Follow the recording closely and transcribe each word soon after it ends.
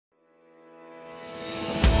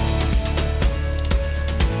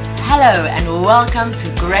Hello and welcome to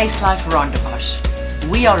Grace Life Rondebosch.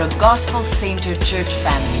 We are a gospel-centered church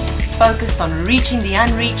family focused on reaching the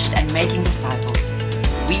unreached and making disciples.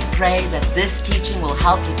 We pray that this teaching will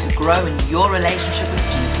help you to grow in your relationship with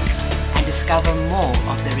Jesus and discover more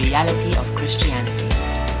of the reality of Christianity.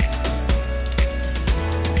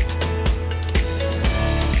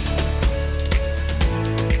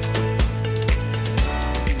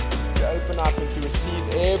 Up and to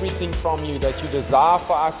receive everything from you that you desire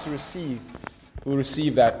for us to receive. We'll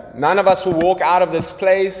receive that. None of us will walk out of this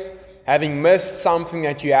place having missed something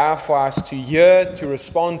that you have for us to hear, to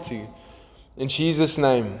respond to. In Jesus'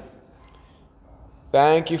 name.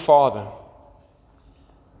 Thank you, Father.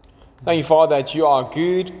 Thank you, Father, that you are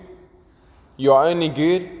good. You are only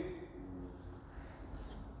good.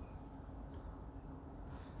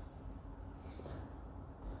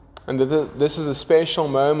 And this is a special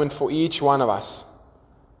moment for each one of us.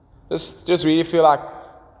 Just really feel like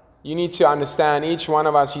you need to understand, each one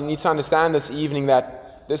of us, you need to understand this evening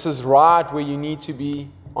that this is right where you need to be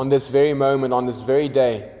on this very moment, on this very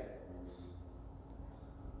day.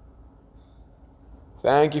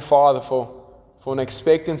 Thank you, Father, for an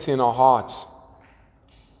expectancy in our hearts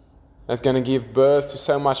that's going to give birth to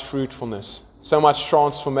so much fruitfulness, so much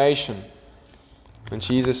transformation. In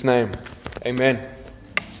Jesus' name, amen.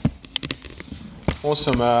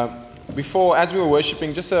 Awesome. As we were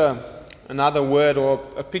worshiping, just another word or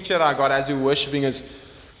a picture that I got as we were worshiping is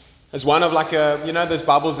one of those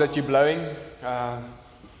bubbles that you're blowing,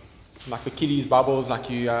 like the Killies bubbles,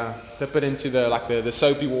 like you dip it into the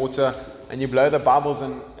soapy water and you blow the bubbles,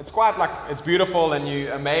 and it's it's beautiful, and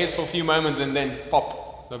you're amazed for a few moments, and then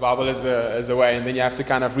pop, the bubble is away, and then you have to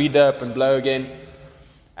kind of re-dip and blow again.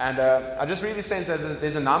 And I just really sense that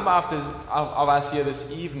there's a number of us here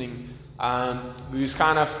this evening. Who's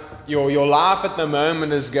kind of your life at the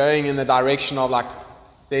moment is going in the direction of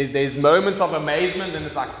there's moments of amazement, and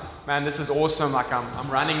it's like, man, this is awesome,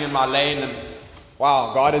 I'm running in my lane, and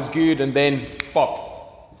wow, God is good, and then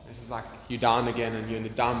pop, it's just like you're down again and you're in the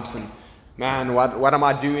dumps, and man, what am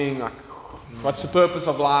I doing, what's the purpose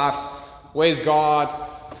of life, where's God,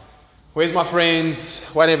 where's my friends,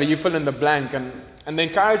 whatever, you fill in the blank. And the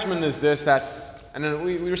encouragement is this, and then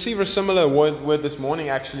we receive a similar word this morning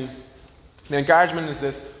actually. The encouragement is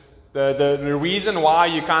this, the reason why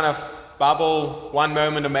you kind of bubble one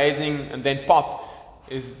moment amazing and then pop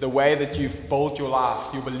is the way that you've built your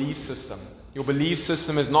life, your belief system. Your belief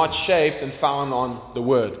system is not shaped and found on the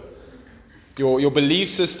Word. Your belief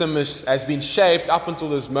system has been shaped up until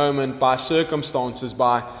this moment by circumstances,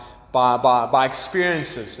 by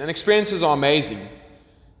experiences. And experiences are amazing,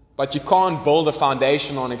 but you can't build a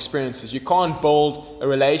foundation on experiences. You can't build a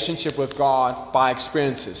relationship with God by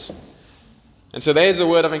experiences. And so there's a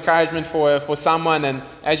word of encouragement for someone, and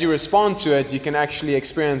as you respond to it, you can actually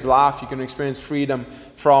experience life, you can experience freedom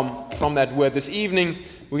from that word. This evening,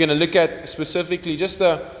 we're going to look at specifically just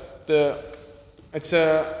it's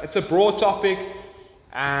a broad topic,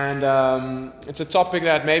 and it's a topic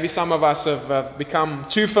that maybe some of us have become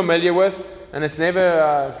too familiar with, and it's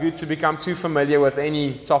never good to become too familiar with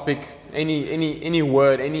any topic, any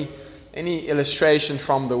word, any illustration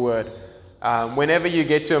from the word. Whenever you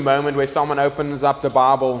get to a moment where someone opens up the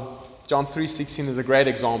Bible, John 3:16 is a great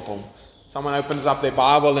example. Someone opens up their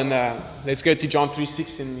Bible and let's go to John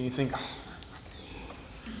 3:16, and you think,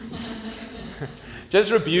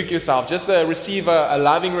 just rebuke yourself. Just receive a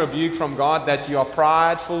loving rebuke from God that you are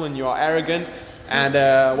prideful and you are arrogant. And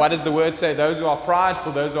what does the word say? Those who are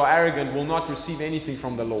prideful, those who are arrogant will not receive anything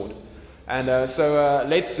from the Lord. And so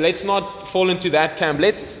let's not fall into that camp.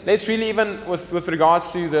 Let's really, even with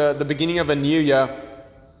regards to the beginning of a new year,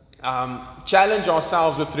 challenge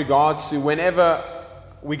ourselves with regards to whenever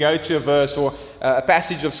we go to a verse or a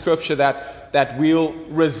passage of Scripture that we'll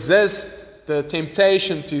resist the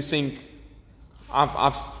temptation to think,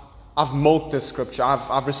 I've milked this Scripture.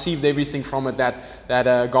 I've received everything from it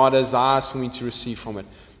that God has asked for me to receive from it.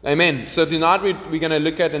 Amen. So tonight we're going to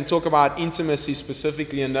look at and talk about intimacy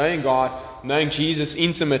specifically, and knowing God, knowing Jesus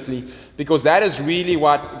intimately, because that is really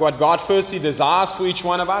what God firstly desires for each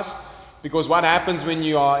one of us. Because what happens when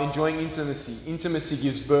you are enjoying intimacy? Intimacy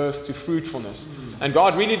gives birth to fruitfulness. And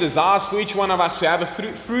God really desires for each one of us to have a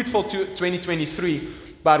fruitful 2023.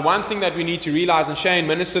 But one thing that we need to realize, and Shane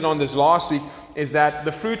ministered on this last week, is that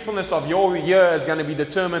the fruitfulness of your year is going to be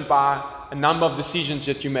determined by a number of decisions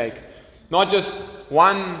that you make. Not just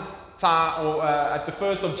one time or at the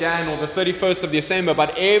 1st of January or the 31st of December,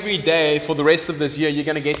 but every day for the rest of this year, you're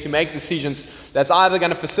going to get to make decisions that's either going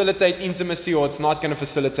to facilitate intimacy or it's not going to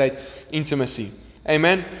facilitate intimacy.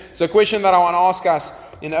 Amen? So a question that I want to ask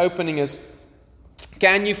us in opening is,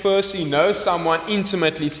 can you firstly know someone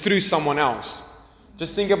intimately through someone else?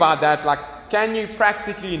 Just think about that. Like, can you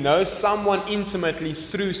practically know someone intimately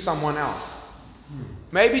through someone else?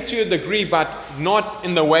 Maybe to a degree, but not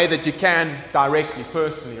in the way that you can directly,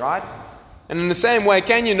 personally, right? And in the same way,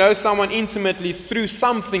 can you know someone intimately through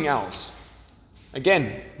something else?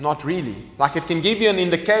 Again, not really. Like, it can give you an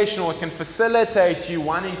indication, or it can facilitate you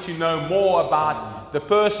wanting to know more about the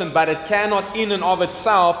person, but it cannot in and of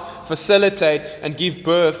itself facilitate and give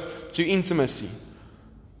birth to intimacy.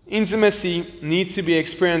 Intimacy needs to be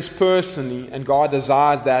experienced personally, and God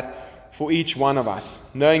desires that for each one of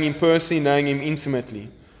us. Knowing Him personally, knowing Him intimately.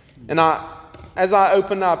 And as I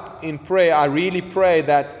open up in prayer, I really pray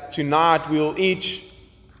that tonight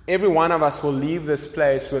every one of us will leave this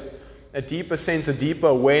place with a deeper sense, a deeper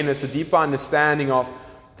awareness, a deeper understanding of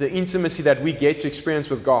the intimacy that we get to experience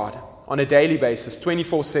with God on a daily basis,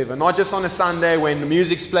 24/7. Not just on a Sunday when the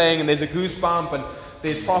music's playing and there's a goosebump and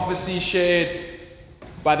there's prophecy shared,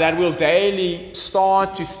 but that we'll daily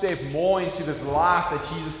start to step more into this life that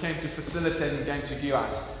Jesus came to facilitate and going to give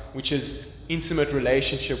us, which is intimate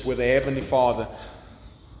relationship with the Heavenly Father.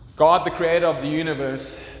 God, the creator of the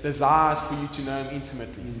universe, desires for you to know Him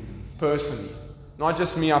intimately, personally. Not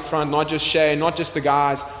just me up front, not just Shay, not just the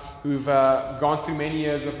guys who've gone through many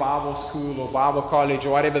years of Bible school or Bible college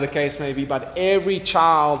or whatever the case may be, but every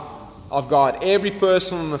child of God, every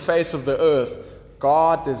person on the face of the earth.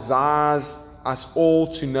 God desires us all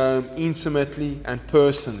to know Him intimately and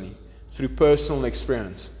personally through personal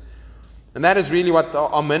experience. And that is really what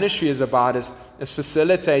our ministry is about, is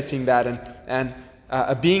facilitating that and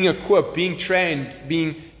being equipped, being trained,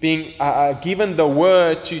 being given the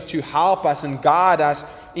word to help us and guide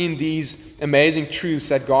us in these amazing truths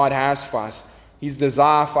that God has for us. His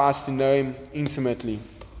desire for us to know Him intimately.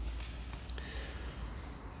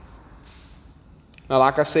 Now,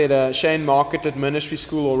 like I said, Shane marketed ministry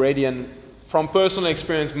school already, and from personal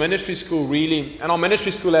experience, ministry school really, and our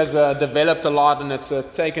ministry school has developed a lot, and it's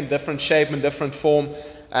taken different shape and different form,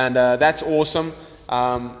 and that's awesome.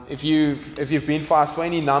 If you've been for us for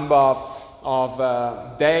any number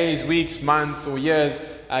of days, weeks, months, or years,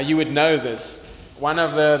 you would know this. One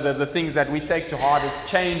of the things that we take to heart is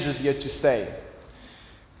change is here to stay.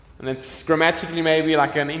 And it's grammatically maybe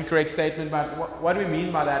like an incorrect statement, but what we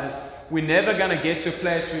mean by that is we're never going to get to a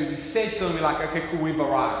place where we settle and we're like, okay, cool, we've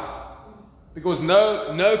arrived. Because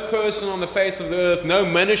no person on the face of the earth, no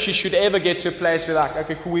ministry should ever get to a place where like,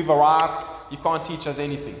 okay, cool, we've arrived, you can't teach us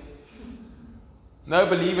anything. No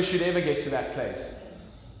believer should ever get to that place.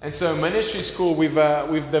 And so ministry school we've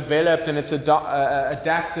developed, and it's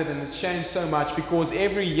adapted, and it's changed so much, because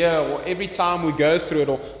every year or every time we go through it,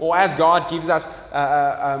 or as God gives us,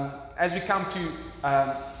 as we come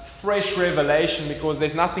to fresh revelation, because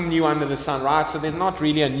there's nothing new under the sun, right? So there's not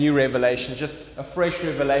really a new revelation, just a fresh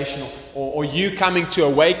revelation, or you coming to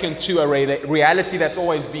awaken to a reality that's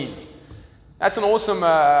always been. That's an awesome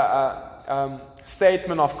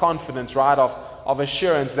statement of confidence, right? Of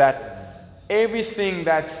assurance that everything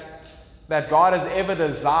that God has ever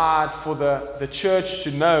desired for the church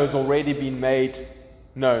to know has already been made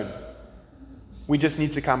known. We just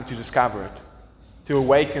need to come to discover it, to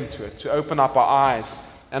awaken to it, to open up our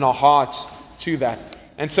eyes and our hearts to that.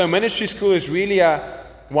 And so ministry school is really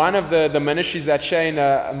one of the ministries that Shane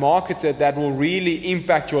marketed that will really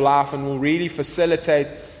impact your life and will really facilitate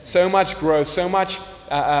so much growth, so much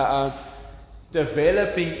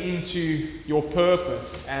developing into your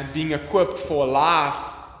purpose and being equipped for a life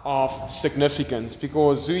of significance.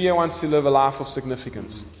 Because who here wants to live a life of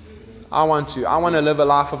significance? I want to live a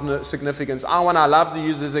life of significance. I love to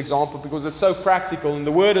use this example because it's so practical, and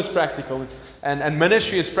the word is practical, and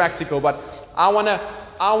ministry is practical. But I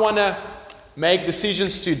want to make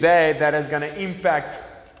decisions today that is going to impact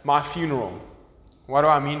my funeral. What do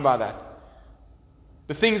I mean by that?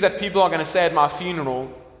 The things that people are going to say at my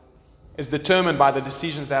funeral is determined by the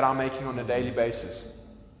decisions that I'm making on a daily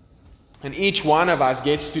basis. And each one of us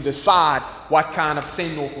gets to decide what kind of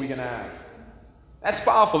send-off we're going to have. That's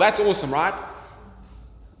powerful. That's awesome, right?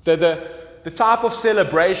 The type of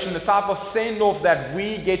celebration, the type of send-off that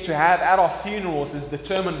we get to have at our funerals is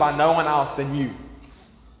determined by no one else than you.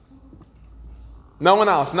 No one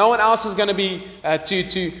else. No one else is going to be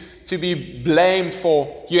to be blamed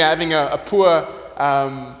for you having a poor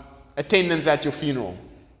attendance at your funeral.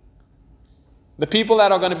 The people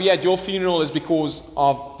that are going to be at your funeral is because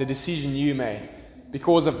of the decision you made,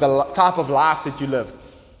 because of the type of life that you lived.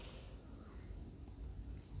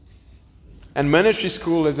 And ministry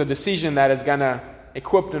school is a decision that is going to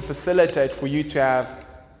equip and facilitate for you to have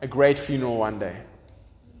a great funeral one day.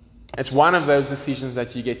 It's one of those decisions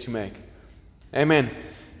that you get to make. Amen.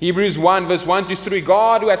 Hebrews 1 verse 1 to 3,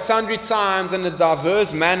 God, who at sundry times and in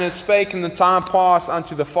diverse manners spake in the time past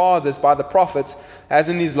unto the fathers by the prophets, has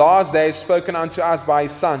in these last days spoken unto us by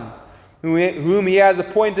his Son, whom he has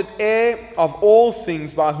appointed heir of all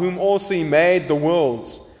things, by whom also he made the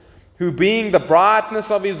worlds, who being the brightness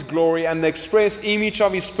of his glory and the express image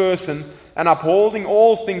of his person, and upholding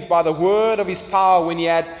all things by the word of his power, when he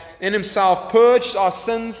had in himself purged our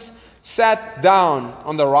sins, sat down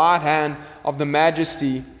on the right hand of the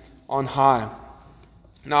majesty on high.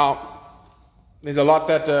 Now, there's a lot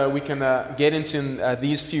that we can get into in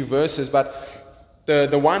these few verses, but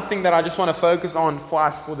the one thing that I just want to focus on for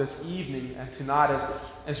us for this evening and tonight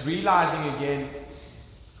is realizing again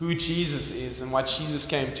who Jesus is and what Jesus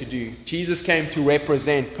came to do. Jesus came to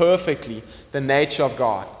represent perfectly the nature of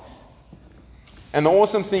God. And the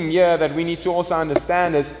awesome thing here that we need to also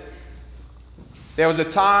understand is there was a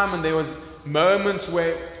time and there was moments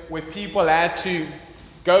where people had to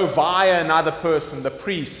go via another person, the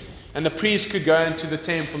priest. And the priest could go into the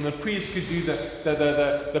temple, and the priest could do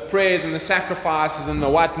the prayers and the sacrifices and the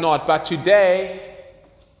whatnot. But today,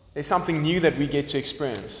 there's something new that we get to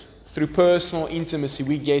experience. Through personal intimacy,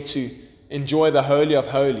 we get to enjoy the Holy of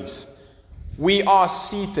Holies. We are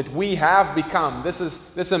seated. We have become. This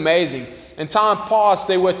is amazing. In time past,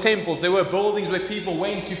 there were temples. There were buildings where people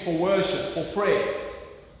went to for worship, for prayer.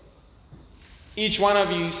 Each one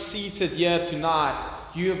of you seated here tonight,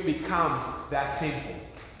 you have become that temple.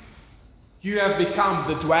 You have become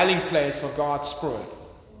the dwelling place of God's Spirit.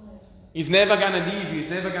 He's never going to leave you. He's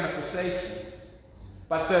never going to forsake you.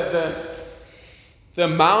 But the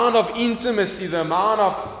amount of intimacy, the amount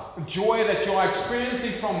of joy that you are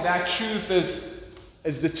experiencing from that truth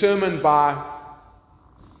is determined by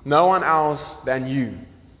no one else than you.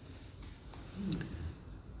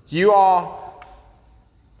 You are,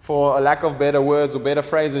 for a lack of better words or better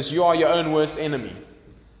phrases, you are your own worst enemy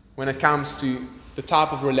when it comes to the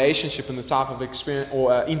type of relationship and the type of experience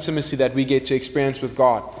or intimacy that we get to experience with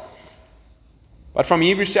God. But from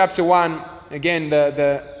Hebrews chapter 1, again,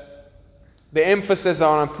 the emphasis I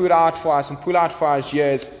want to put out for us and pull out for us here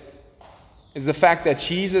is the fact that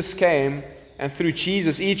Jesus came, and through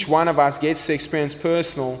Jesus, each one of us gets to experience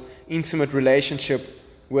personal, intimate relationship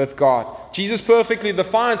with God. Jesus perfectly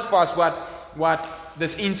defines for us what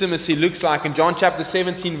this intimacy looks like in John chapter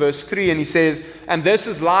 17 verse 3, and he says, "And this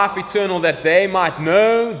is life eternal, that they might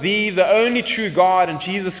know thee, the only true God, and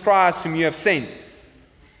Jesus Christ whom you have sent."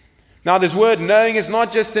 Now this word knowing is not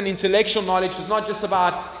just an intellectual knowledge. It's not just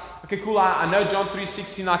about, okay, cool, I know John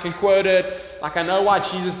 3:16, I can quote it, like I know why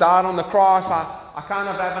Jesus died on the cross, I kind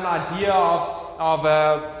of have an idea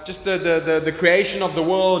of just the creation of the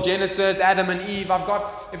world, Genesis, Adam and Eve.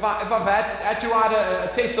 If I've had to write a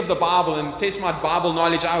test of the Bible and test my Bible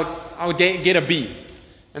knowledge, I would get a B.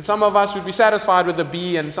 And some of us would be satisfied with a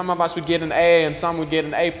B, and some of us would get an A, and some would get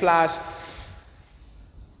an A+.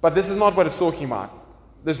 But this is not what it's talking about.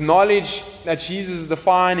 This knowledge that Jesus is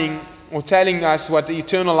defining or telling us what the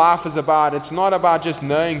eternal life is about, it's not about just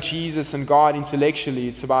knowing Jesus and God intellectually.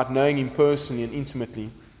 It's about knowing Him personally and intimately.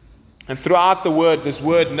 And throughout the word, this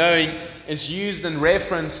word knowing is used in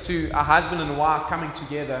reference to a husband and a wife coming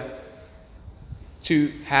together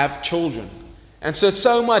to have children. And so it's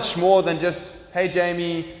so much more than just, hey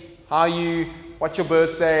Jamie, how are you? What's your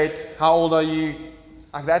birth date? How old are you?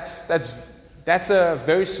 Like that's a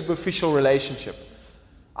very superficial relationship.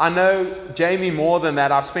 I know Jamie more than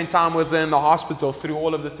that. I've spent time with her in the hospital through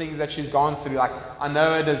all of the things that she's gone through. Like I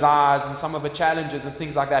know her desires and some of her challenges and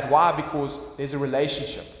things like that. Why? Because there's a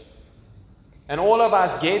relationship. And all of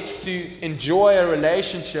us gets to enjoy a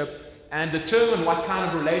relationship and determine what kind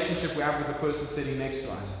of relationship we have with the person sitting next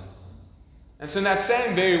to us. And so in that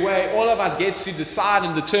same very way, all of us gets to decide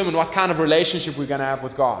and determine what kind of relationship we're going to have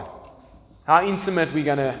with God. How intimate we're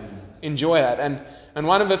going to enjoy that. And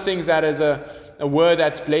one of the things that is a word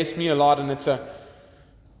that's blessed me a lot, and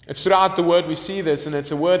it's throughout the word we see this, and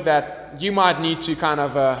it's a word that you might need to kind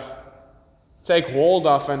of take hold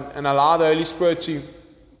of and allow the Holy Spirit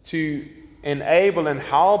to enable and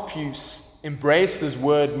help you embrace this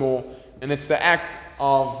word more, and it's the act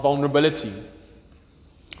of vulnerability.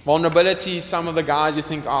 Vulnerability, some of the guys you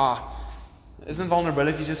think, isn't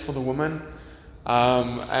vulnerability just for the woman?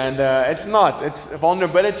 It's not. It's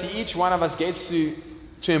vulnerability. Each one of us gets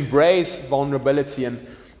to embrace vulnerability, and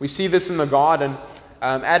we see this in the garden.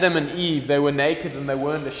 Adam and Eve, they were naked and they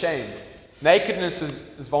weren't ashamed. Nakedness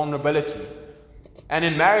is vulnerability. And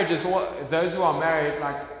in marriages, those who are married,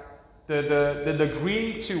 like the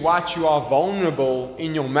degree to what you are vulnerable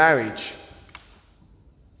in your marriage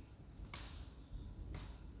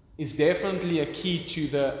is definitely a key to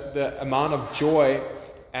the amount of joy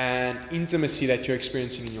and intimacy that you're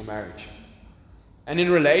experiencing in your marriage. And in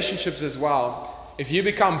relationships as well, if you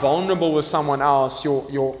become vulnerable with someone else,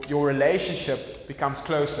 your relationship becomes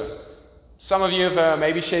closer. Some of you have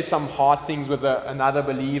maybe shared some hard things with another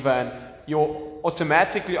believer, and you're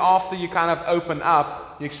automatically, after you kind of open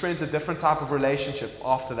up, you experience a different type of relationship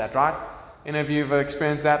after that, right? Any of you have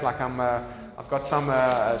experienced that? Like I've got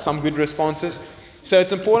some good responses. So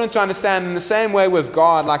it's important to understand in the same way with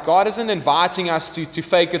God, like God isn't inviting us to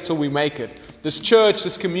fake it till we make it. This church,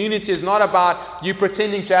 this community is not about you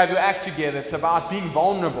pretending to have your act together. It's about being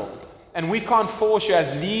vulnerable. And we can't force you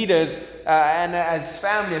as leaders and as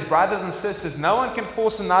family, as brothers and sisters. No one can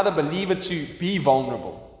force another believer to be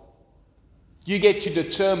vulnerable. You get to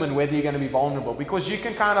determine whether you're going to be vulnerable, because you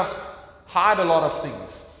can kind of hide a lot of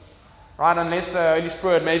things. Right, unless the Holy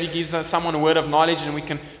Spirit maybe gives someone a word of knowledge and we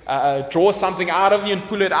can draw something out of you and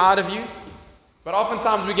pull it out of you. But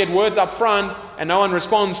oftentimes we get words up front and no one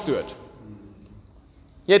responds to it.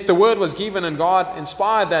 Yet the word was given and God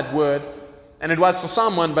inspired that word, and it was for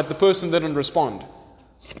someone, but the person didn't respond.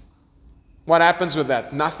 What happens with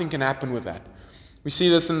that? Nothing can happen with that. We see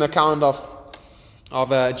this in the account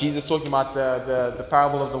of Jesus talking about the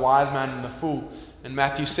parable of the wise man and the fool in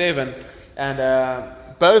Matthew 7. And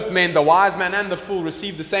both men, the wise man and the fool,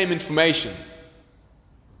 received the same information.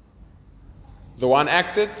 The one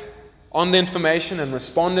acted on the information and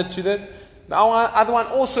responded to it. The other one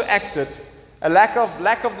also acted. A lack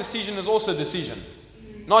of decision is also decision.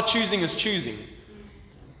 Not choosing is choosing.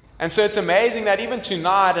 And so it's amazing that even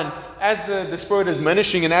tonight, and as the Spirit is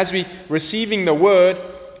ministering and as we receiving the word,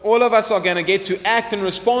 all of us are going to get to act and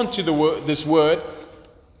respond to this word.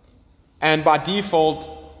 And by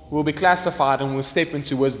default, we'll be classified and we'll step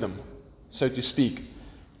into wisdom, so to speak.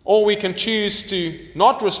 Or we can choose to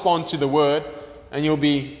not respond to the word and you'll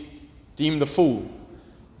be deemed a fool.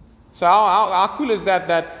 So how cool is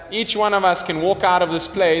that each one of us can walk out of this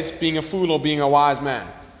place being a fool or being a wise man.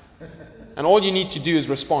 And all you need to do is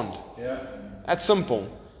respond. Yeah. That's simple.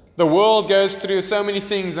 The world goes through so many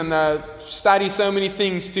things and studies so many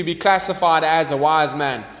things to be classified as a wise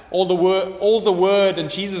man. All the word and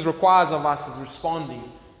Jesus requires of us is responding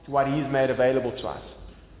to what He's made available to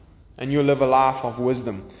us. And you'll live a life of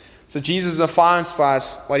wisdom. So Jesus defines for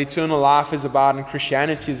us what eternal life is about and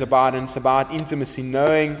Christianity is about, and it's about intimacy,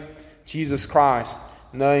 knowing Jesus Christ,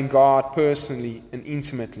 knowing God personally and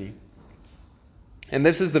intimately. And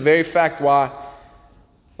this is the very fact why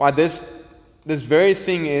this very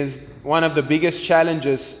thing is one of the biggest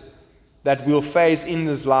challenges that we'll face in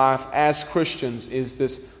this life as Christians, is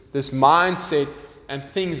this mindset and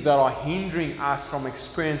things that are hindering us from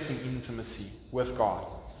experiencing intimacy with God.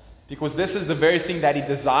 Because this is the very thing that He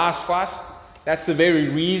desires for us. That's the very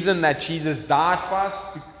reason that Jesus died for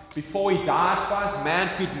us. Before He died for us, man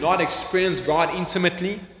could not experience God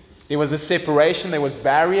intimately. There was a separation, there was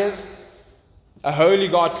barriers. A holy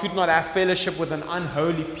God could not have fellowship with an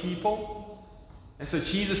unholy people. And so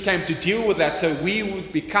Jesus came to deal with that, so we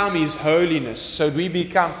would become His holiness, so we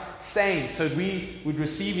become saints, so we would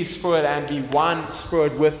receive His Spirit and be one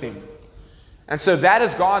Spirit with Him. And so that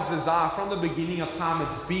is God's desire from the beginning of time.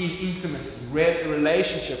 It's been intimacy,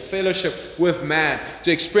 relationship, fellowship with man,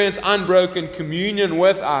 to experience unbroken communion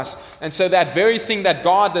with us. And so that very thing that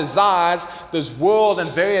God desires, this world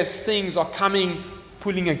and various things are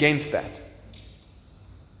pulling against that.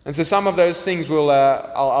 And so some of those things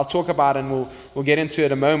I'll talk about and we'll get into it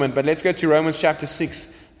in a moment. But let's go to Romans chapter 6,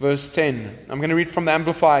 verse 10. I'm going to read from the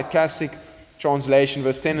Amplified Classic Translation,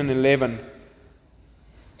 verse 10 and 11.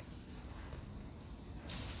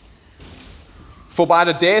 For by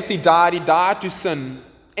the death he died to sin,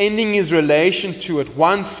 ending his relation to it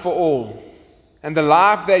once for all. And the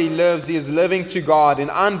life that he lives, he is living to God in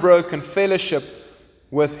unbroken fellowship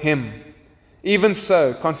with Him. Even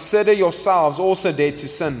so, consider yourselves also dead to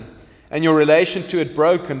sin, and your relation to it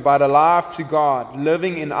broken, but alive to God,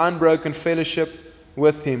 living in unbroken fellowship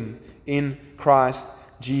with Him in Christ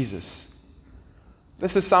Jesus.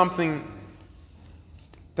 This is something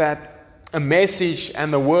that a message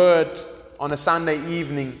and the word on a Sunday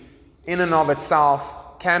evening in and of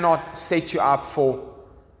itself cannot set you up for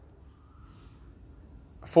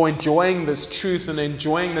enjoying this truth and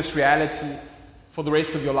enjoying this reality for the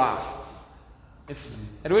rest of your life.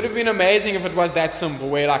 It would have been amazing if it was that simple,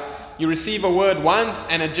 where like you receive a word once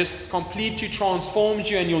and it just completely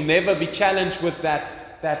transforms you, and you'll never be challenged with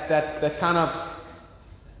that kind of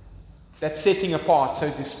that setting apart,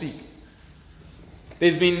 so to speak.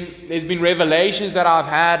 There's been revelations that I've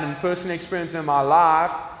had and personal experience in my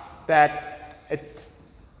life that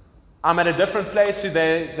I'm at a different place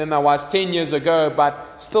today than I was 10 years ago,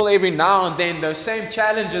 but still every now and then those same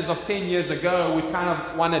challenges of 10 years ago would kind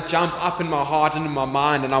of want to jump up in my heart and in my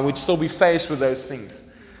mind, and I would still be faced with those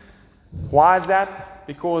things. Why is that?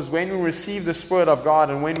 Because when we receive the Spirit of God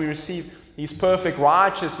and when we receive His perfect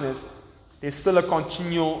righteousness, there's still a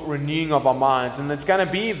continual renewing of our minds, and it's going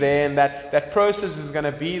to be there, and that process is going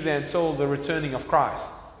to be there until the returning of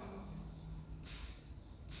Christ.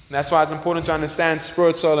 And that's why it's important to understand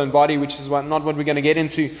spirit, soul, and body, which is not what we're going to get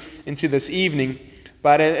into this evening.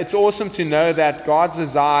 But it's awesome to know that God's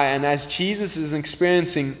desire, and as Jesus is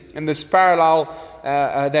experiencing in this parallel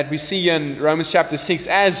that we see in Romans chapter 6,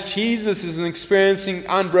 as Jesus is experiencing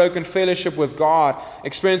unbroken fellowship with God,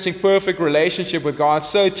 experiencing perfect relationship with God,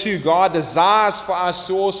 so too God desires for us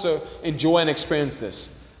to also enjoy and experience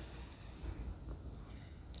this.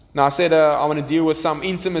 Now I said I want to deal with some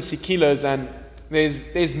intimacy killers, and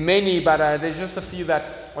there's many, but there's just a few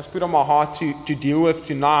that was put on my heart to deal with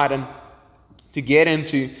tonight and to get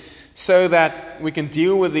into, so that we can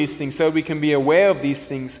deal with these things, so we can be aware of these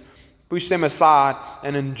things, push them aside,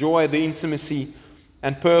 and enjoy the intimacy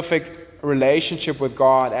and perfect relationship with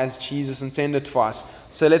God as Jesus intended for us.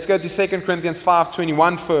 So let's go to 2 Corinthians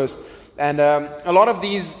 5:21 first. And a lot of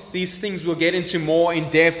these things we'll get into more in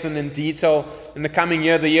depth and in detail in the coming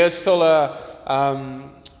year. The year's still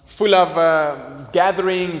full of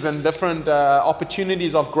gatherings and different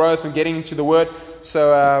opportunities of growth and getting into the Word.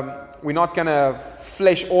 So we're not going to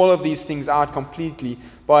flesh all of these things out completely.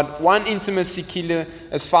 But one intimacy killer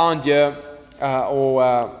is found here,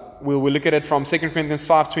 we'll look at it from 2 Corinthians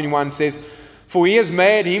 5:21. It says, "For He has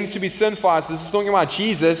made Him to be sin for us." This is talking about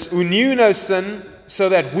Jesus, who knew no sin, so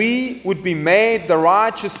that we would be made the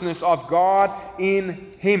righteousness of God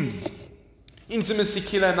in Him. Intimacy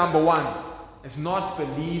killer number one is not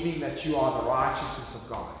believing that you are the righteousness of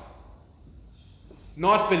God.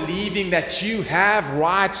 Not believing that you have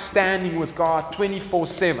right standing with God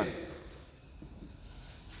 24/7.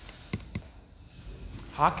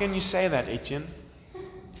 How can you say that, Etienne?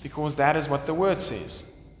 Because that is what the Word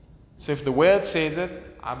says. So if the Word says it,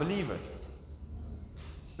 I believe it.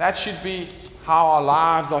 That should be how our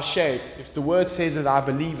lives are shaped. If the Word says it, I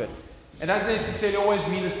believe it. It doesn't necessarily always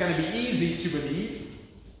mean it's going to be easy to believe,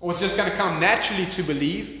 or it's just going to come naturally to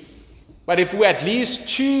believe. But if we at least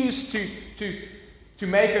choose to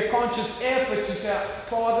make a conscious effort to say,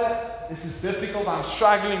 Father, this is difficult, I'm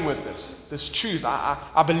struggling with this truth.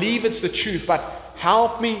 I believe it's the truth, but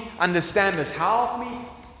help me understand this. Help me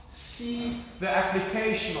see the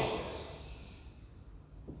application of this.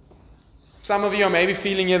 Some of you are maybe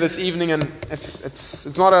feeling here this evening, and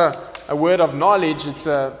it's not a word of knowledge, it's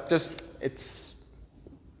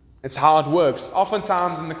how it works.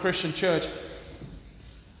 Oftentimes in the Christian church,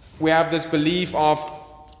 we have this belief of,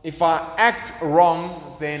 if I act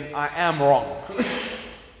wrong, then I am wrong.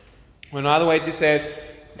 Another way to say is,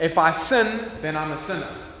 if I sin, then I'm a sinner.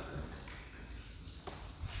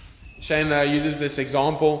 Shane uses this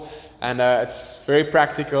example, and it's very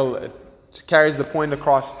practical. It carries the point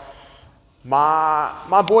across.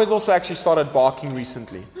 My boys also actually started barking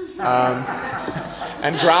recently,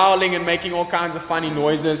 and growling and making all kinds of funny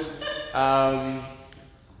noises. A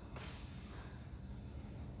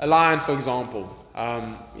lion, for example.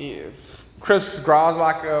 Chris growls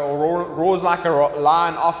or roars like a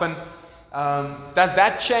lion often. Does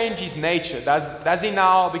that change his nature? Does he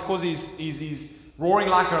now, because he's roaring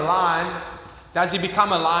like a lion, does he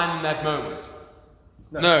become a lion in that moment?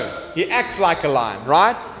 No. He acts like a lion,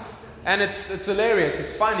 right? And it's hilarious.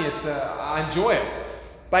 It's funny. I enjoy it.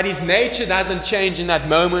 But his nature doesn't change in that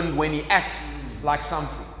moment when he acts like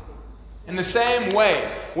something. In the same way,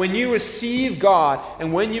 when you receive God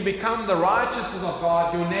and when you become the righteousness of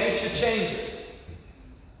God, your nature changes.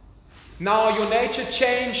 Now your nature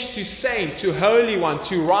changed to saint, to holy one,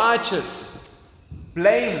 to righteous,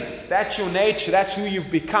 blameless. That's your nature. That's who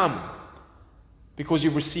you've become. Because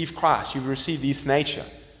you've received Christ. You've received His nature.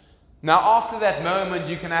 Now after that moment,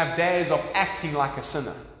 you can have days of acting like a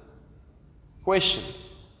sinner. Question.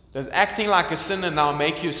 Does acting like a sinner now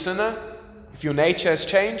make you a sinner if your nature has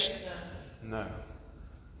changed? No.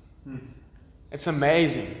 It's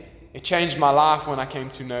amazing. It changed my life when I came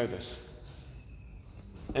to know this.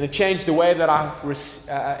 And it changed the way that I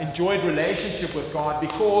enjoyed relationship with God,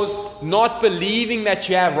 because not believing that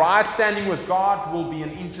you have right standing with God will be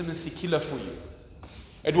an intimacy killer for you.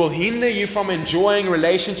 It will hinder you from enjoying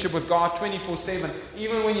relationship with God 24/7.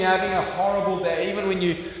 Even when you're having a horrible day, even when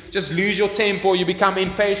you just lose your temper, or you become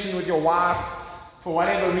impatient with your wife, for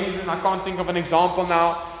whatever reason, I can't think of an example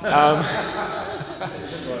now.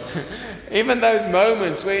 Even those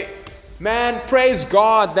moments where, man, praise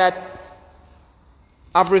God that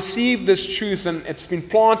I've received this truth and it's been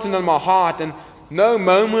planted in my heart, and no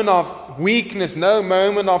moment of weakness, no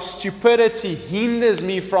moment of stupidity hinders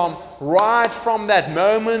me from, right from that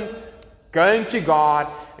moment, going to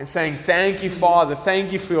God and saying, thank you, Father,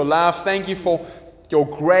 thank you for your love, thank you for your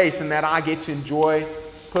grace, and that I get to enjoy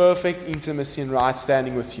perfect intimacy and right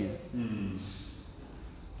standing with you.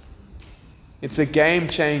 It's a game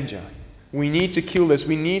changer. We need to kill this.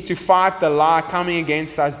 We need to fight the lie coming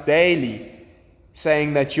against us daily,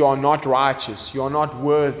 saying that you are not righteous, you are not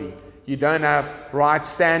worthy, you don't have right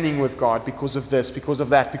standing with God because of this, because of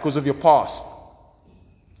that, because of your past.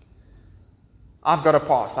 I've got a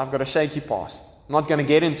past. I've got a shaky past. I'm not going to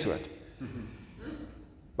get into it.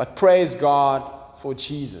 But praise God for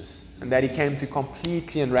Jesus and that He came to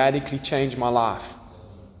completely and radically change my life.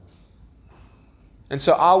 And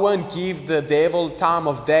so I won't give the devil time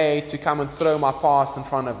of day to come and throw my past in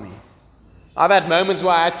front of me. I've had moments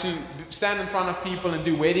where I had to stand in front of people and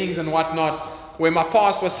do weddings and whatnot, where my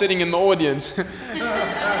past was sitting in the audience. It's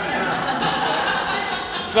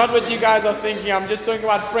not what you guys are thinking. I'm just talking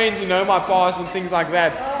about friends who know my past and things like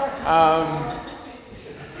that.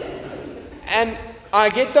 And I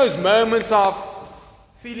get those moments of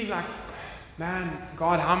feeling like, man,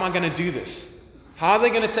 God, how am I going to do this? How are they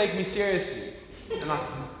going to take me seriously? And I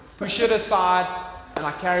push it aside and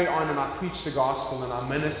I carry on and I preach the gospel and I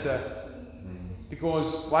minister.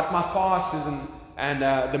 Because what my past is and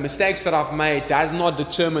the mistakes that I've made does not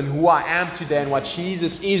determine who I am today and what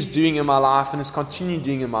Jesus is doing in my life and is continuing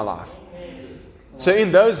doing in my life. So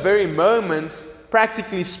in those very moments,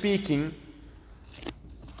 practically speaking,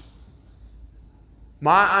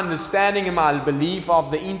 my understanding and my belief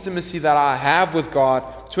of the intimacy that I have with God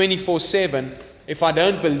 24/7, if I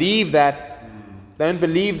don't believe that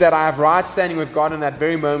I have right standing with God in that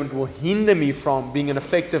very moment, will hinder me from being an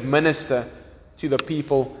effective minister to the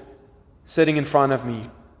people sitting in front of me.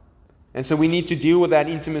 And so we need to deal with that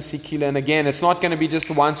intimacy killer. And again, it's not going to be just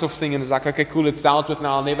a once-off thing and it's like, okay, cool, it's dealt with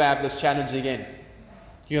now, I'll never have this challenge again.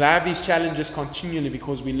 You'll have these challenges continually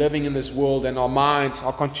because we're living in this world and our minds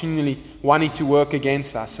are continually wanting to work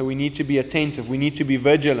against us. So we need to be attentive. We need to be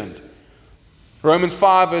vigilant. Romans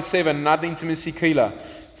 5 verse 7, another intimacy killer.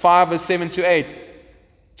 5 verse 7 to 8.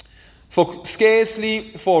 For scarcely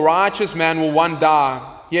for a righteous man will one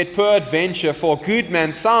die, yet peradventure for a good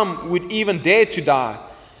man some would even dare to die.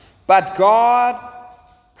 But God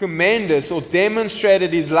commended us or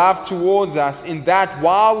demonstrated His love towards us in that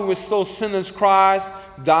while we were still sinners, Christ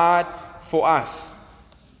died for us.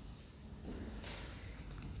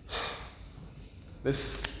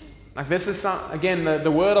 This is again,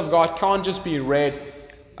 the Word of God can't just be read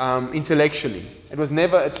intellectually.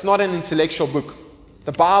 It's not an intellectual book.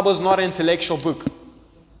 The Bible is not an intellectual book.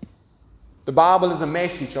 The Bible is a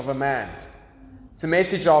message of a man. It's a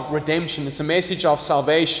message of redemption. It's a message of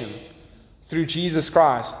salvation through Jesus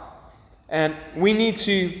Christ. And we need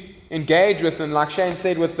to engage with, and like Shane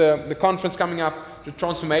said, with the conference coming up, the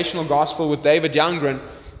Transformational Gospel with David Youngren,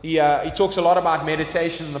 he talks a lot about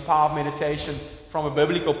meditation and the power of meditation from a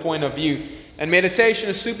biblical point of view. And meditation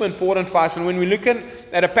is super important for us. And when we look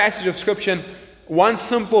at a passage of Scripture, one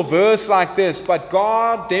simple verse like this, but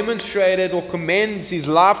God demonstrated or commends His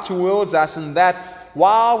love towards us in that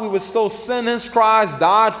while we were still sinners, Christ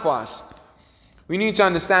died for us. We need to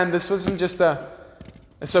understand this wasn't just a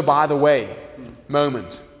so by the way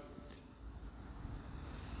moment.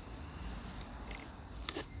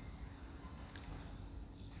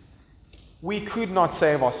 We could not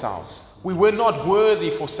save ourselves. We were not worthy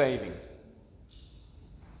for saving.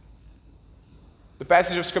 The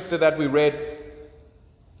passage of Scripture that we read,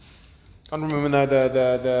 I can't remember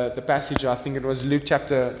the passage. I think it was Luke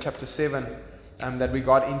chapter 7 that we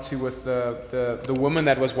got into with the woman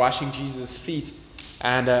that was washing Jesus' feet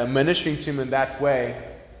and ministering to Him in that way.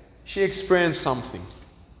 She experienced something.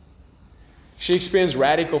 She experienced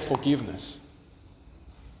radical forgiveness.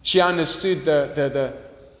 She understood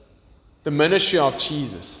the ministry of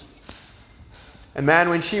Jesus. And man,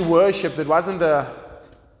 when she worshipped, it wasn't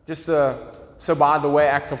just a so by the way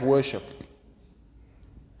act of worship.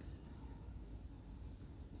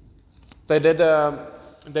 They did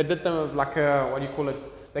them like what do you call it?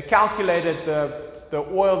 They calculated the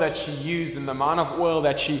oil that she used and the amount of oil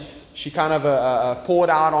that she kind of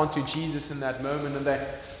poured out onto Jesus in that moment, and they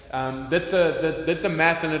did the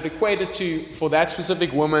math, and it equated to, for that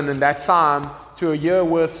specific woman in that time, to a year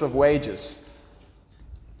worth of wages.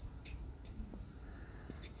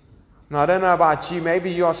 Now I don't know about you.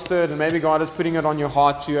 Maybe you are stirred, and maybe God is putting it on your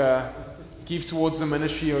heart to give towards the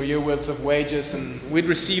ministry or your words of wages, and we'd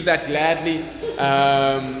receive that gladly,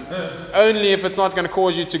 only if it's not going to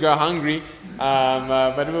cause you to go hungry,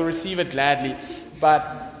 but we'll receive it gladly.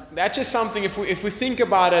 But that's just something, if we think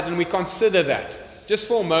about it and we consider that, just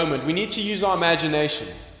for a moment, we need to use our imagination.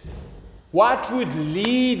 What would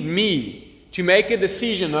lead me to make a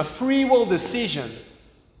decision, a free will decision,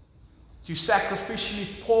 to sacrificially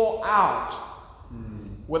pour out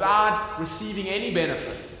without receiving any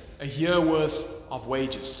benefit, a year worth of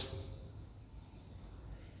wages?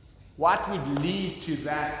 What would lead to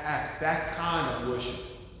that act, that kind of worship?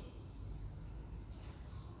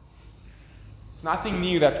 It's nothing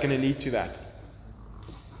new that's going to lead to that.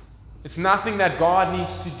 It's nothing that God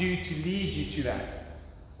needs to do to lead you to that.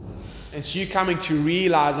 It's you coming to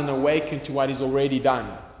realize and awaken to what He's already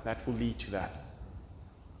done that will lead to that.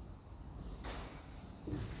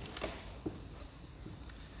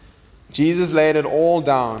 Jesus laid it all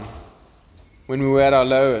down when we were at our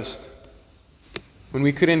lowest, when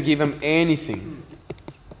we couldn't give Him anything.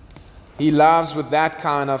 He loves with that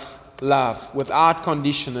kind of love, without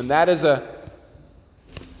condition, and that is an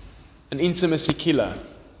intimacy killer.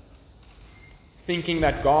 Thinking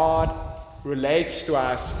that God relates to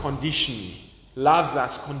us conditionally, loves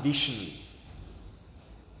us conditionally,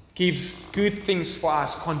 gives good things for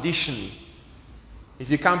us conditionally. If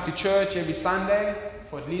you come to church every Sunday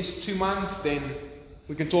for at least 2 months, then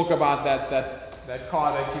we can talk about that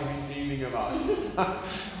car that you've been dreaming about.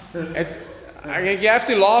 You have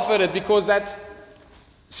to laugh at it because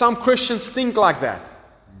some Christians think like that.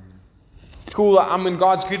 Cool, I'm in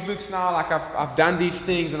God's good books now, like I've done these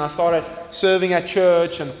things, and I started serving at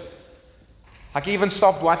church, and I even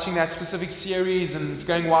stopped watching that specific series, and it's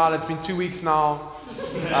going wild. It's been 2 weeks now.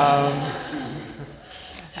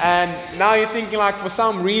 And now you're thinking, like, for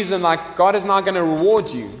some reason, like, God is not going to reward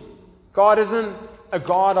you. God isn't a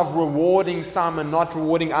God of rewarding some and not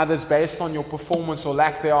rewarding others based on your performance or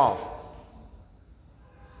lack thereof.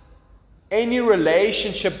 Any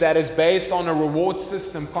relationship that is based on a reward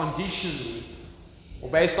system conditionally, or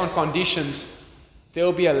based on conditions, there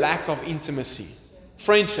will be a lack of intimacy.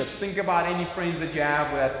 Friendships, think about any friends that you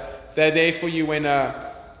have that they're there for you when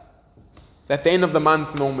at the end of the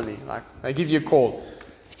month normally, like they give you a call.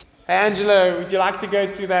 Hey Angela, would you like to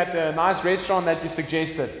go to that nice restaurant that you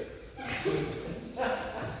suggested?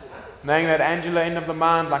 Knowing that Angela, end of the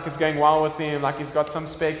month, like it's going well with him, like he's got some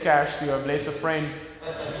spare cash to bless a friend.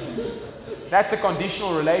 That's a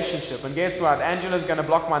conditional relationship. And guess what? Angela's going to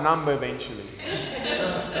block my number eventually.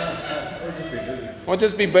 Or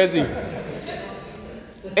just be busy.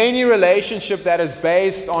 Any relationship that is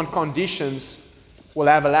based on conditions will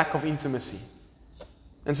have a lack of intimacy.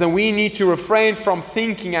 And so we need to refrain from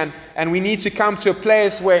thinking, and we need to come to a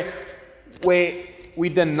place where we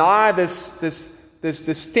deny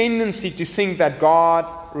this tendency to think that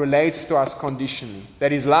God relates to us conditionally,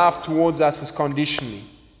 that His love towards us is conditionally.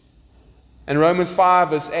 And Romans 5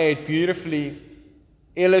 verse 8 beautifully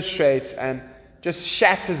illustrates and just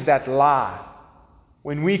shatters that lie.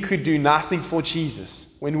 When we could do nothing for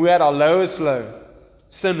Jesus, when we were at our lowest low,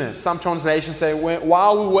 sinners, some translations say,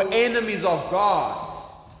 while we were enemies of God,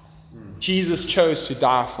 Jesus chose to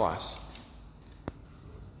die for us.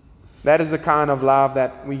 That is the kind of love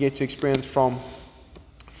that we get to experience from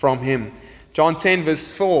Him. John 10 verse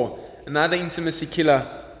 4, another intimacy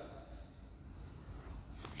killer.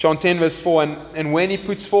 John 10 verse 4, and when He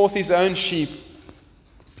puts forth His own sheep,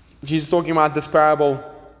 Jesus is talking about this parable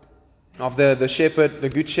of the shepherd, the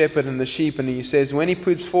good shepherd and the sheep, and He says, when He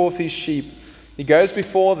puts forth His sheep, He goes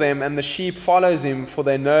before them, and the sheep follows Him, for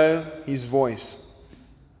they know His voice.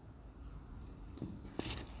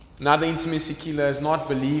 Another intimacy killer is not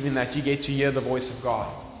believing that you get to hear the voice of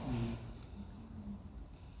God.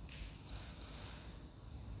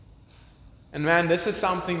 And man, this is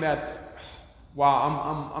something that,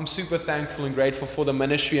 wow, I'm super thankful and grateful for the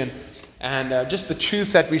ministry and just the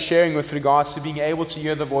truth that we're sharing with regards to being able to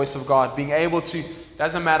hear the voice of God, being able to,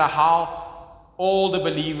 doesn't matter how old a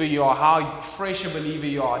believer you are, how fresh a believer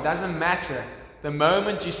you are, it doesn't matter. The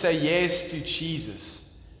moment you say yes to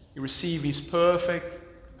Jesus, you receive His perfect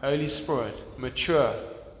Holy Spirit, mature,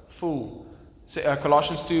 full.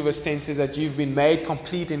 Colossians 2 verse 10 says that you've been made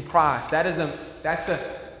complete in Christ. That's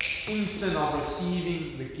a instant of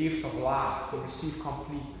receiving the gift of life. You receive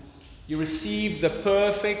completeness. You receive the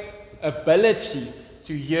perfect ability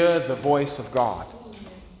to hear the voice of God.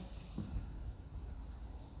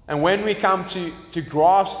 And when we come to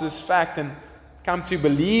grasp this fact and come to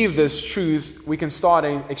believe this truth, we can start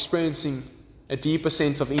experiencing a deeper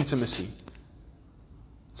sense of intimacy.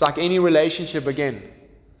 It's like any relationship again.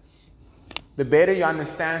 The better you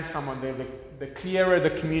understand someone, the clearer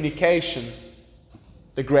the communication,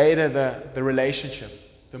 the greater the relationship,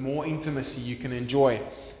 the more intimacy you can enjoy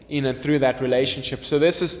in and through that relationship. So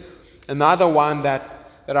this is another one that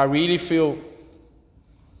I really feel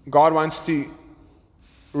God wants to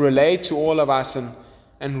relate to all of us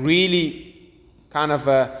and really kind of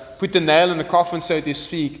put the nail in the coffin, so to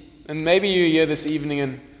speak. And maybe you're here this evening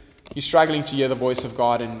and you're struggling to hear the voice of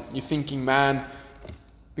God, and you're thinking, man,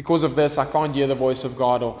 because of this, I can't hear the voice of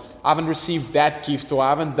God, or I haven't received that gift, or I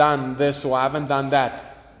haven't done this, or I haven't done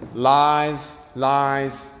that. Lies,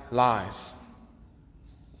 lies, lies.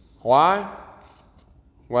 Why?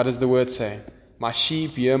 What does the word say? My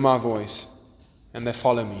sheep hear my voice, and they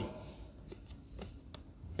follow me.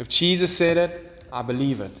 If Jesus said it, I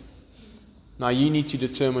believe it. Now you need to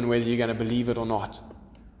determine whether you're going to believe it or not.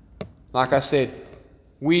 Like I said,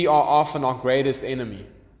 we are often our greatest enemy.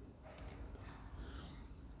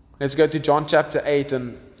 Let's go to John chapter 8,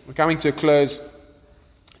 and we're coming to a close.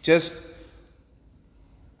 Just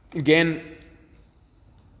again,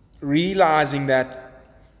 realizing that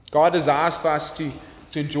God desires for us to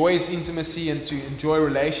enjoy His intimacy and to enjoy a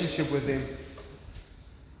relationship with Him.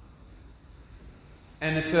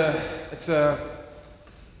 And it's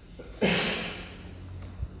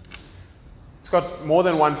got more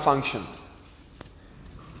than one function.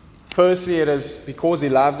 Firstly, it is because He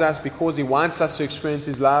loves us, because He wants us to experience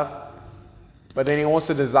His love. But then He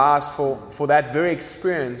also desires for that very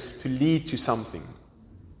experience to lead to something.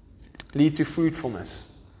 Lead to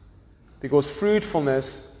fruitfulness. Because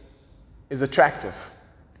fruitfulness is attractive.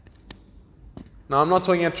 Now, I'm not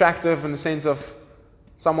talking attractive in the sense of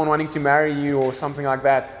someone wanting to marry you or something like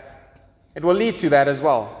that. It will lead to that as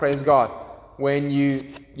well, praise God. When you're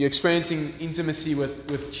experiencing intimacy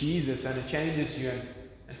with Jesus, and it changes you,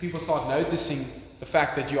 and people start noticing the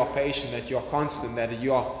fact that you are patient, that you are constant, that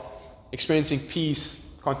you are experiencing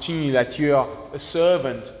peace continually, that you are a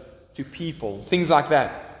servant to people, things like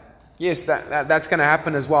that. Yes, that's going to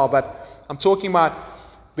happen as well, but I'm talking about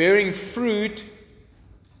bearing fruit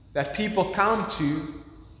that people come to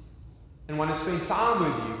and want to spend time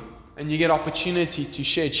with you, and you get opportunity to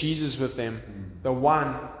share Jesus with them, the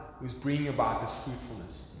one who's bringing about this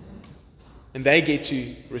fruitfulness. And they get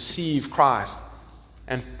to receive Christ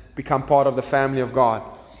and become part of the family of God.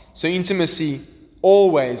 So intimacy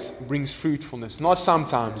always brings fruitfulness, not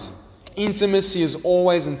sometimes. Intimacy is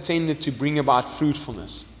always intended to bring about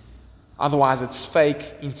fruitfulness. Otherwise, it's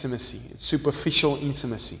fake intimacy. It's superficial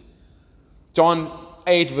intimacy. John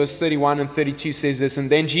 8 verse 31 and 32 says this, and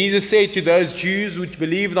then Jesus said to those Jews which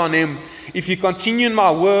believed on Him, if you continue in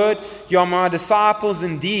my word, you are my disciples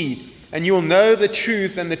indeed, and you will know the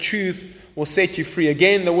truth, and the truth will set you free.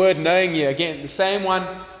 Again, the word knowing here, again, the same one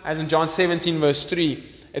as in John 17 verse 3.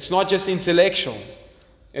 It's not just intellectual.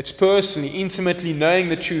 It's personally, intimately knowing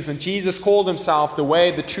the truth. And Jesus called Himself the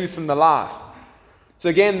way, the truth, and the life. So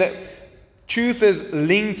again, the truth is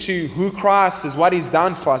linked to who Christ is, what He's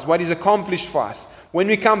done for us, what He's accomplished for us. When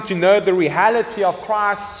we come to know the reality of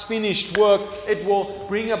Christ's finished work, it will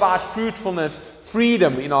bring about fruitfulness,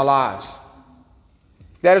 freedom in our lives.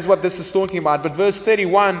 That is what this is talking about. But verse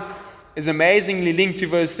 31 is amazingly linked to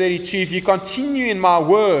verse 32. If you continue in my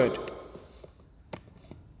word,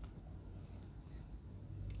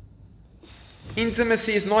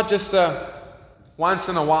 intimacy is not just a once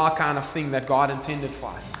in a while kind of thing that God intended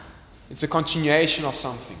for us. It's a continuation of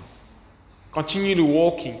something. Continually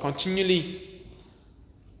walking, continually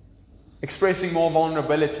expressing more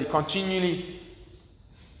vulnerability, continually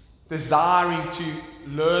desiring to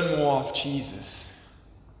learn more of Jesus.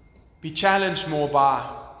 Be challenged more by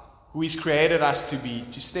who He's created us to be,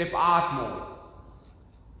 to step out more.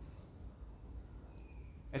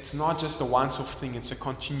 It's not just a once-off thing, it's a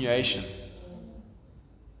continuation.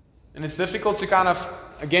 And it's difficult to kind of,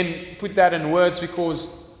 again, put that in words,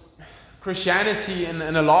 because Christianity in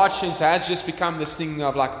a large sense has just become this thing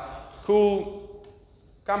of like, cool,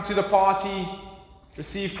 come to the party,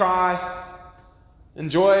 receive Christ,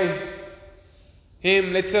 enjoy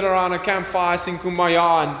Him, let's sit around a campfire, sing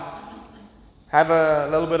Kumbaya, and have a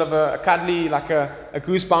little bit of a cuddly, like a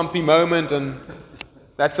goosebumpy moment, and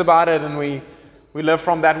that's about it. And we live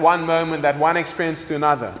from that one moment, that one experience to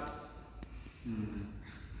another.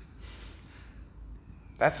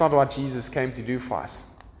 That's not what Jesus came to do for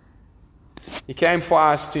us. He came for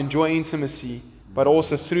us to enjoy intimacy, but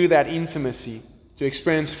also through that intimacy to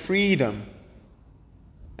experience freedom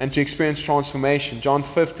and to experience transformation. John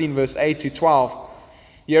 15 verse 8 to 12.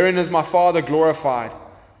 Herein is my Father glorified.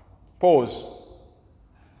 Pause.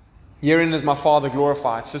 Herein is my Father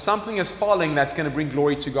glorified. So something is following that's going to bring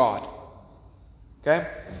glory to God. Okay?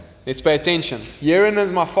 Let's pay attention. Herein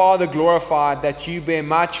is my Father glorified, that you bear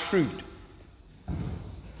much fruit.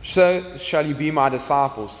 So shall you be my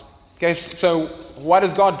disciples. Okay, so what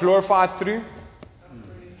is God glorified through?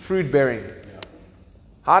 Fruit bearing.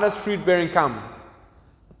 How does fruit bearing come?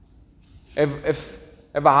 If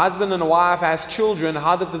If a husband and a wife has children,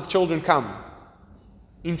 how did the children come?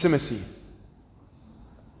 Intimacy.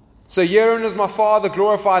 So herein is my Father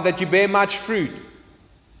glorified, that you bear much fruit.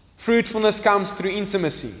 Fruitfulness comes through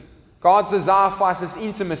intimacy. God's desire for us is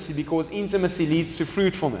intimacy, because intimacy leads to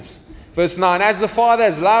fruitfulness. Verse 9, as the Father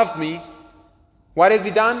has loved me, what has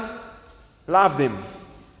He done? Loved Him.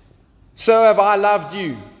 So have I loved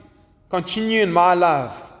you. Continue in my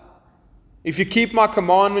love. If you keep my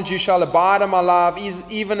commandments, you shall abide in my love,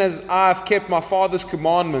 even as I have kept my Father's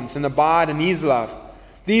commandments and abide in His love.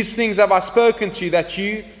 These things have I spoken to you,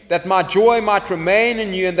 that my joy might remain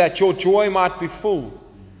in you, and that your joy might be full.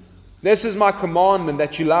 This is my commandment,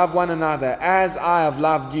 that you love one another as I have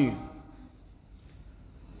loved you.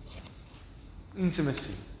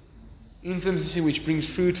 Intimacy. Intimacy which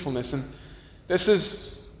brings fruitfulness. And this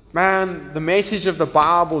is, man, the message of the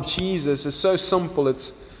Bible, Jesus, is so simple.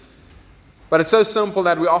 But it's so simple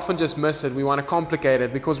that we often just miss it. We want to complicate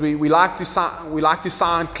it because we like to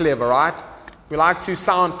sound clever, right? We like to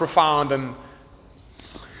sound profound. And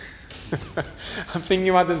I'm thinking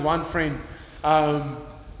about this one friend.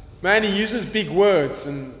 Man, he uses big words,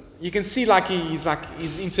 and you can see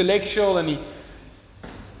he's intellectual, and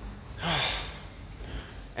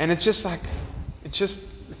and it's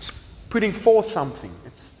putting forth something.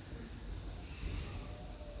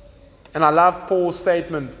 And I love Paul's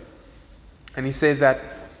statement, and he says that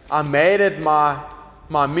I made it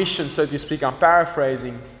my mission, so to speak, I'm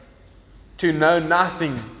paraphrasing, to know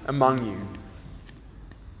nothing among you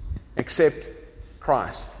except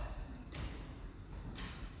Christ.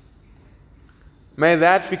 May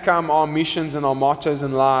that become our missions and our mottos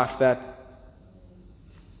in life, that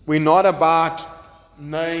we're not about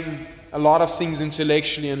knowing a lot of things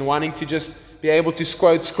intellectually and wanting to just be able to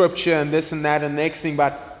quote scripture and this and that and the next thing,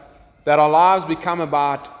 but that our lives become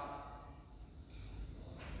about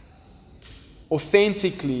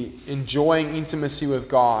authentically enjoying intimacy with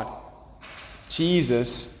God,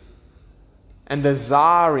 Jesus, and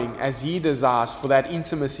desiring, as He desires, for that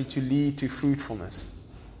intimacy to lead to fruitfulness.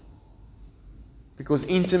 Because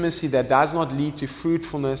intimacy that does not lead to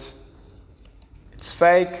fruitfulness, it's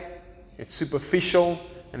fake, it's superficial,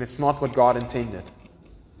 and it's not what God intended.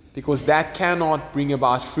 Because that cannot bring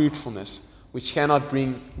about fruitfulness, which cannot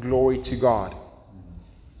bring glory to God.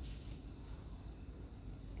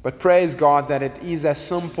 But praise God that it is as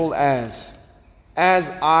simple as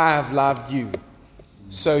I have loved you,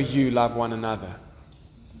 so you love one another.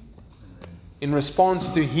 In response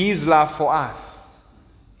to His love for us.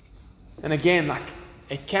 And again,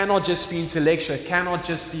 it cannot just be intellectual. It cannot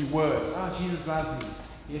just be words. Oh, Jesus loves me.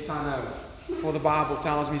 Yes, I know. For the Bible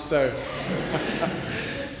tells me so.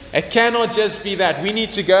 It cannot just be that. We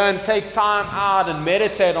need to go and take time out and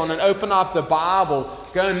meditate on and open up the Bible.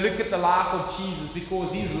 Go and look at the life of Jesus,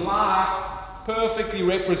 because His life perfectly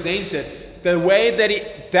represented the way that He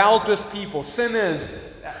dealt with people,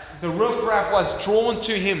 sinners. The riffraff was drawn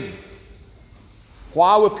to Him.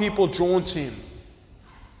 Why were people drawn to Him?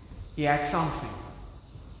 He had something.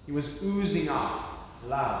 He was oozing out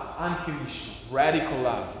love, unconditional, radical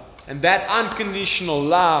love. And that unconditional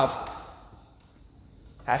love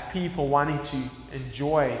had people wanting to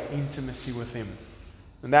enjoy intimacy with Him.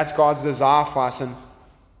 And that's God's desire for us. And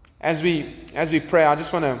as we pray, I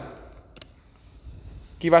just want to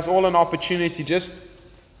give us all an opportunity. Just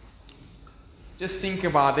think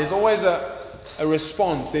about, there's always a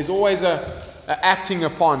response. There's always a acting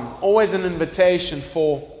upon. Always an invitation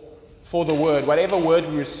for the word, whatever word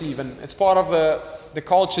we receive. And it's part of the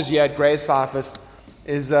cultures here at Grace Life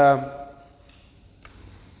is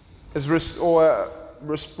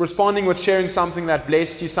responding with sharing something that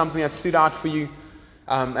blessed you, something that stood out for you.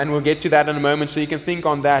 And we'll get to that in a moment, so you can think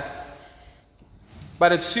on that.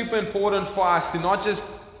 But it's super important for us to not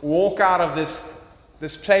just walk out of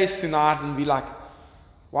this place tonight and be like,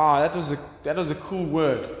 wow, that was a cool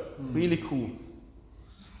word. Really cool.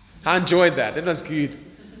 I enjoyed that. It was good.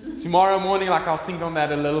 Tomorrow morning, I'll think on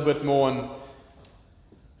that a little bit more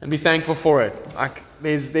and be thankful for it. I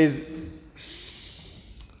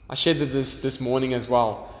shared this morning as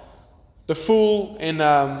well. The fool in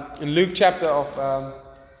Luke chapter of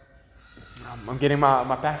I'm getting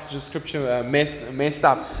my passage of scripture messed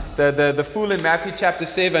up. The fool in Matthew chapter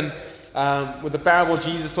 7, with the parable of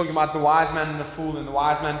Jesus talking about the wise man and the fool, and the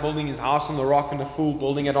wise man building his house on the rock and the fool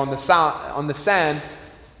building it on the sand.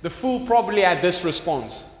 The fool probably had this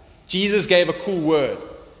response. Jesus gave a cool word.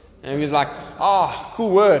 And he was like,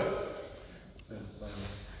 cool word.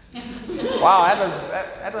 Wow,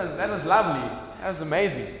 that was lovely. That was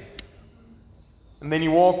amazing. And then he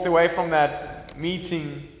walked away from that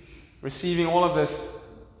meeting, receiving all of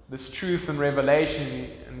this truth and revelation,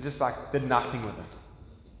 and just did nothing with it.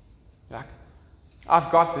 Like,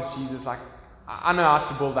 I've got this, Jesus. Like, I know how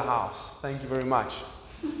to build a house. Thank you very much.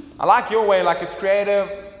 I like your way, like it's creative.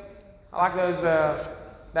 I like those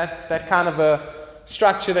that kind of a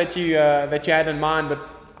structure that you had in mind, but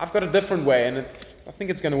I've got a different way, and I think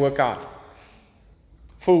it's going to work out.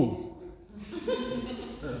 Fool.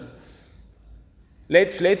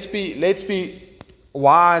 Let's be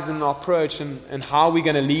wise in our approach and how we're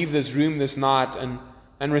going to leave this room this night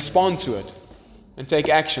and respond to it and take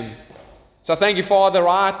action. So thank you, Father,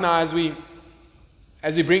 right now as we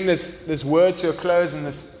bring this word to a close and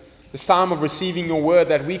this time of receiving your word,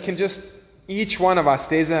 that we can just, each one of us,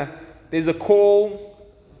 there's a call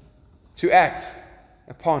to act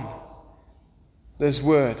upon this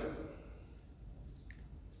word.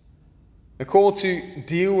 A call to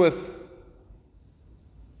deal with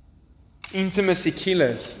intimacy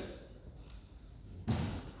killers.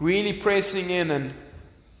 Really pressing in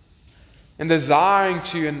and desiring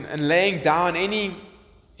to and laying down any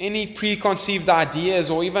preconceived ideas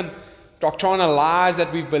or even doctrinal lies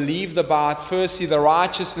that we've believed about. Firstly, the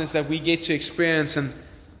righteousness that we get to experience and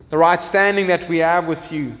the right standing that we have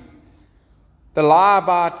with you. The lie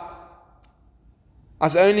about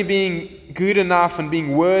us only being good enough and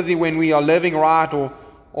being worthy when we are living right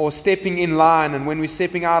or stepping in line, and when we're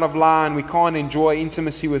stepping out of line, we can't enjoy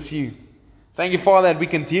intimacy with you. Thank you, Father, that we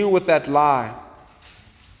can deal with that lie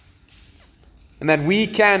and that we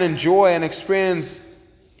can enjoy and experience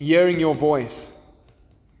hearing your voice.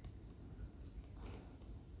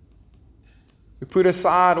 We put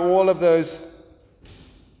aside all of those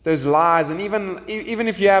lies, and even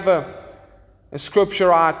if you have a scripture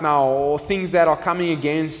right now or things that are coming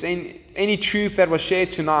against any truth that was shared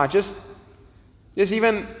tonight, just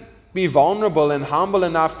even be vulnerable and humble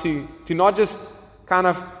enough to not just kind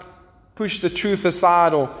of push the truth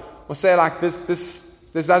aside or say like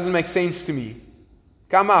this doesn't make sense to me.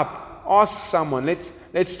 Come up, ask someone.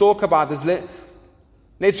 Let's talk about this.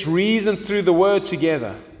 Let's reason through the word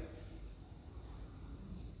together.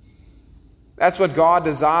 That's what God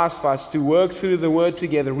desires for us, to work through the word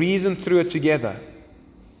together, reason through it together.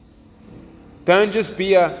 Don't just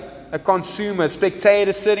be a consumer,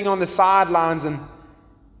 spectator sitting on the sidelines and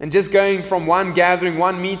just going from one gathering,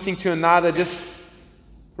 one meeting to another, just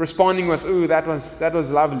responding with, ooh, that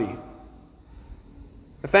was lovely.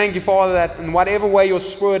 But thank you, Father, that in whatever way your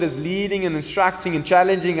Spirit is leading and instructing and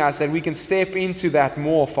challenging us, that we can step into that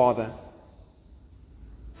more, Father.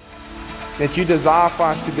 That you desire for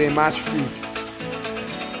us to bear much fruit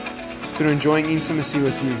through enjoying intimacy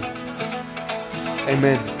with you.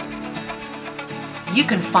 Amen. You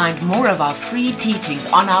can find more of our free teachings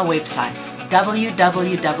on our website,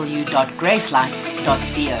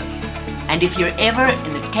 www.gracelife.co. And if you're ever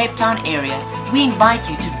in the Cape Town area, we invite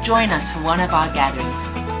you to join us for one of our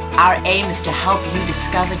gatherings. Our aim is to help you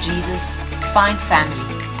discover Jesus, find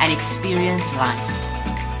family, and experience life.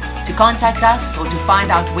 To contact us or to find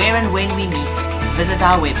out where and when we meet, visit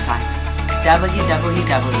our website,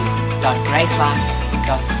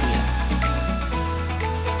 www.gracelife.co.